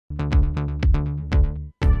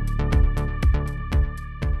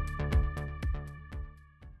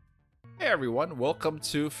everyone, welcome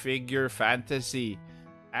to Figure Fantasy.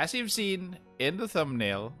 As you've seen in the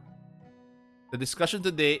thumbnail, the discussion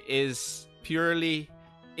today is purely,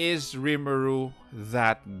 is Rimuru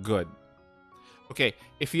that good? Okay,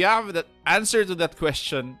 if you have the answer to that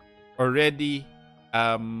question already,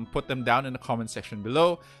 put them down in the comment section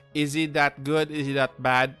below. Is he that good? Is he that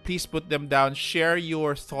bad? Please put them down. Share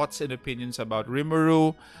your thoughts and opinions about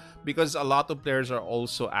Rimuru, because a lot of players are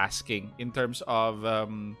also asking in terms of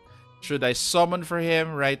should I summon for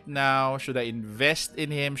him right now? Should I invest in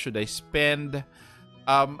him? Should I spend?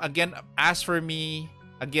 Again, as for me,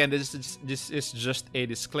 again, this is just a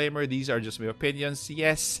disclaimer. These are just my opinions.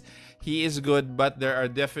 Yes, he is good, but there are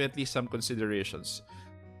definitely some considerations.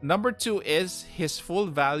 Number 2 is his full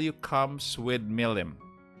value comes with Milim.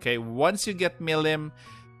 Okay, once you get Milim,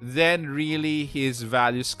 then really his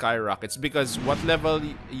value skyrockets, because what level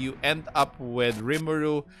you end up with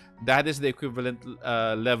Rimuru, that is the equivalent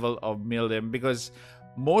level of Milim, because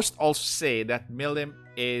most also say that Milim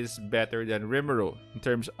is better than Rimuru in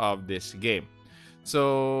terms of this game.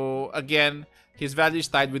 So again, his value is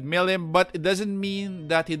tied with Milim, but it doesn't mean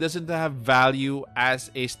that he doesn't have value as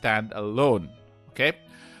a standalone. Okay,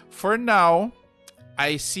 for now,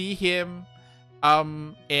 I see him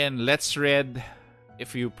in Let's Red.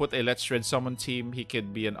 If you put a Let's Red summon team, he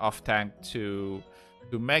could be an off tank to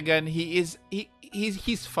Megan. He's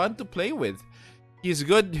fun to play with. He's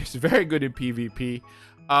good. He's very good in PvP.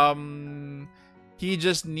 He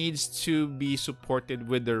just needs to be supported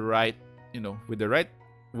with the right, with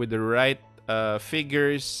the right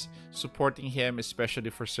figures supporting him, especially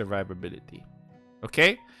for survivability.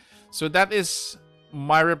 Okay, so that is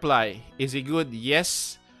my reply. Is he good?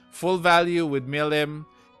 Yes. Full value with Milim.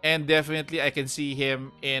 And definitely, I can see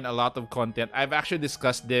him in a lot of content. I've actually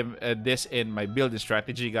discussed this in my build and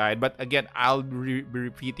strategy guide. But again, I'll be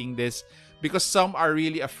repeating this because some are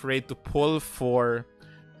really afraid to pull for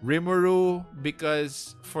Rimuru,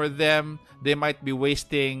 because for them, they might be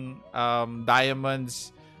wasting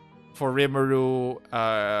diamonds for Rimuru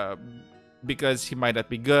because he might not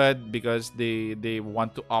be good, because they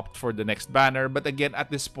want to opt for the next banner. But again, at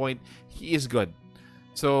this point, he is good.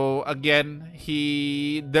 So again,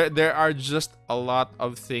 there are just a lot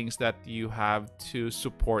of things that you have to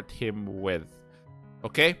support him with.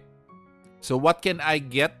 Okay? So what can I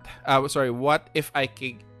get? What if I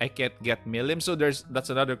can't get Milim? So that's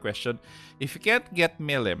another question. If you can't get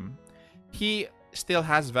Milim, he still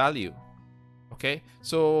has value. Okay?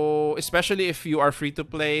 So especially if you are free to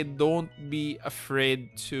play, don't be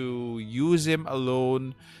afraid to use him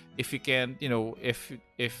alone. If you can,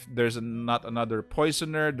 if there's not another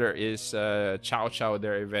poisoner, there is Chow Chow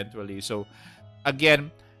there eventually. So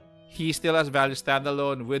again, he still has value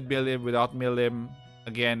standalone, with Milim, without Milim.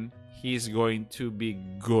 Again, he's going to be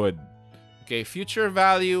good. Okay, future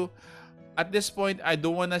value. At this point, I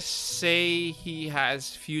don't want to say he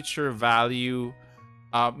has future value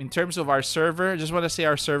in terms of our server. I just want to say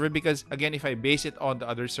our server, because again, if I base it on the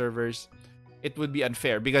other servers, it would be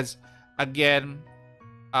unfair, because again,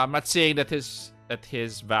 I'm not saying that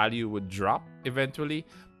his value would drop eventually,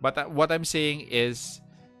 but what I'm saying is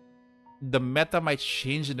the meta might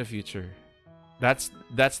change in the future. That's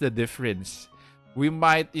the difference. We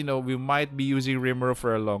might be using Rimuru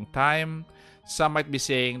for a long time. Some might be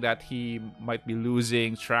saying that he might be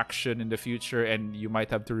losing traction in the future, and you might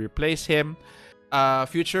have to replace him.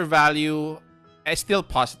 Future value is still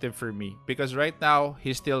positive for me, because right now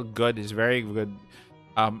he's still good. He's very good.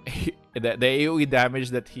 The AoE damage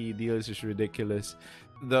that he deals is ridiculous.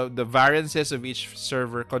 The variances of each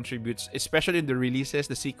server contributes, especially in the releases,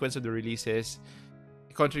 the sequence of the releases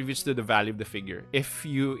contributes to the value of the figure. If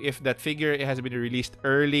that figure has been released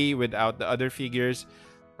early without the other figures,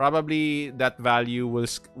 probably that value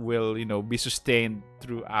will be sustained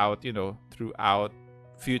throughout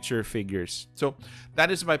future figures. So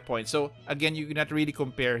that is my point. So again, you cannot really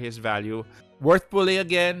compare his value. Worth pulling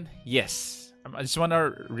again? Yes. I just want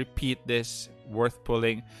to repeat this. Worth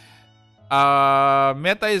pulling.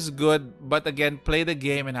 Meta is good, but again, play the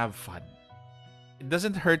game and have fun. It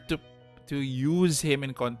doesn't hurt to use him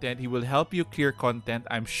in content. He will help you clear content,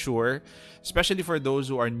 I'm sure, especially for those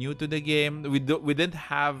who are new to the game. We didn't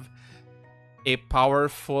have a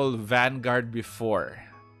powerful Vanguard before.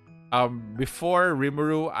 Before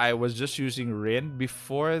Rimuru, I was just using Rin.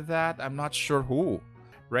 Before that, I'm not sure who.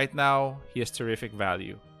 Right now, he has terrific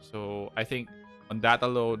value. So I think on that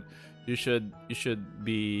alone, you should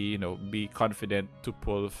be confident to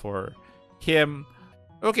pull for him.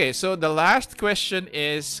 Okay, so the last question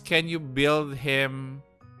is, can you build him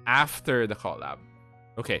after the collab?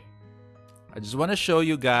 Okay, I just want to show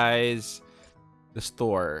you guys the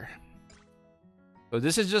store. So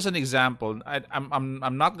this is just an example.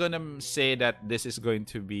 I'm not gonna say that this is going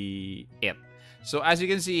to be it. So as you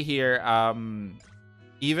can see here,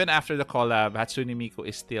 even after the collab, Hatsune Miku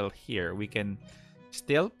is still here. We can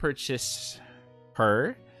still purchase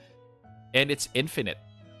her, and it's infinite.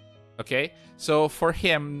 Okay, so for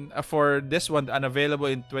him, for this one, unavailable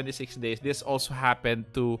in 26 days. This also happened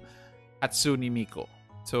to Hatsune Miku.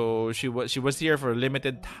 So she was here for a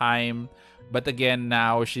limited time, but again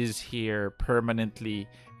now she's here permanently,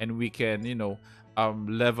 and we can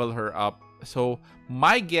level her up. So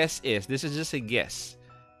my guess is, this is just a guess.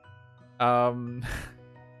 Um,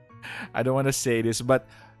 I don't want to say this, but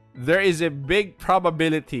there is a big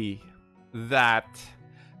probability that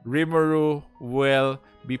Rimuru will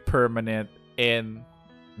be permanent in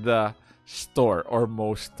the store or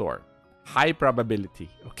most store. High probability,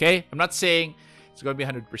 okay? I'm not saying it's going to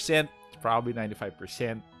be 100%. It's probably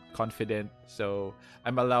 95% confident. So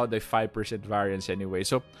I'm allowed a 5% variance anyway.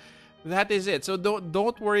 So that is it. So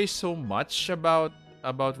don't worry so much about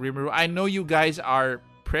Rimuru. I know you guys are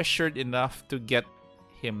pressured enough to get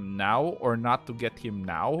him now or not to get him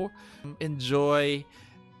now. Enjoy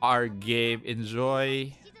our game.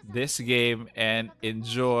 Enjoy this game and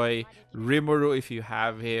enjoy Rimuru if you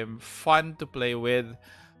have him. Fun to play with.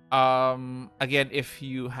 Again, if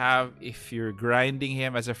you're grinding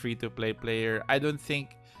him as a free-to-play player, I don't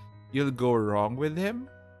think you'll go wrong with him.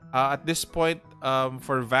 At this point,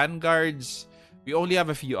 for Vanguards, we only have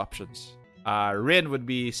a few options. Rin would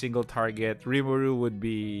be single target. Rimuru would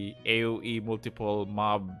be AoE multiple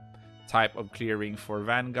mob type of clearing for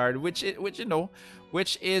Vanguard, which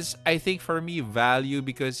is, I think, for me, value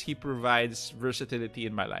because he provides versatility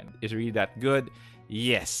in my line. Is really that good?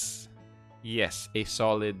 Yes, a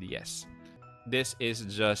solid yes. This is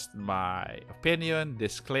just my opinion.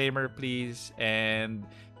 Disclaimer, please. And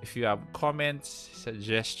if you have comments,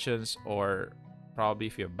 suggestions, or probably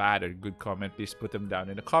if you have bad or good comment, please put them down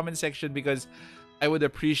in the comment section because I would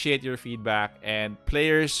appreciate your feedback, and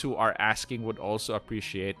players who are asking would also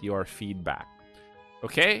appreciate your feedback.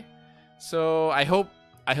 Okay? So I hope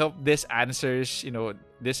this answers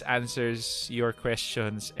your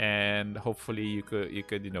questions, and hopefully you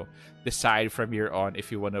could decide from here on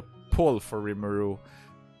if you want to pull for Rimuru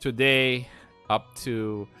today up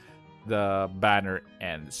to the banner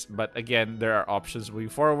ends. But again, there are options moving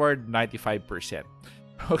forward. 95%.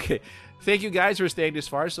 Okay, thank you guys for staying this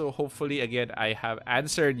far. So hopefully, again, I have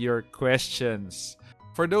answered your questions.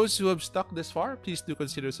 For those who have stuck this far, please do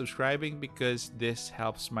consider subscribing because this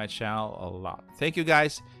helps my channel a lot. Thank you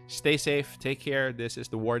guys. Stay safe. Take care. This is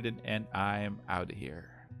the Warden, and I'm out of here.